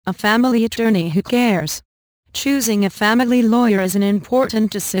a family attorney who cares. Choosing a family lawyer is an important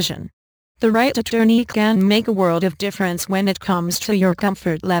decision. The right attorney can make a world of difference when it comes to your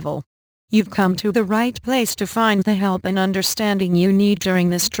comfort level. You've come to the right place to find the help and understanding you need during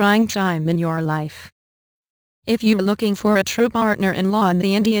this trying time in your life. If you're looking for a true partner-in-law in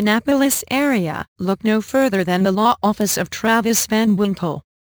the Indianapolis area, look no further than the law office of Travis Van Winkle.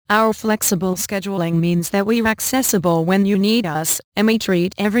 Our flexible scheduling means that we're accessible when you need us, and we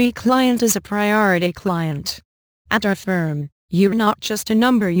treat every client as a priority client. At our firm, you're not just a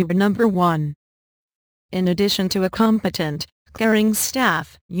number, you're number one. In addition to a competent, caring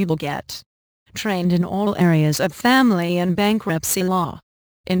staff, you will get trained in all areas of family and bankruptcy law.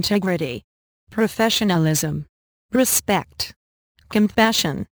 Integrity, professionalism, respect,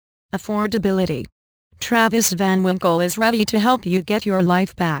 compassion, affordability. Travis Van Winkle is ready to help you get your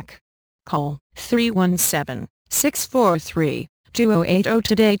life back. Call 317-643-2080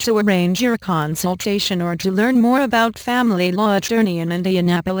 today to arrange your consultation or to learn more about family law attorney in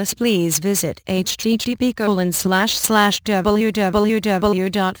Indianapolis. Please visit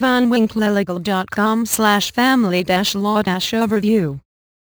http://www.vanwinkleLegal.com/family-law-overview.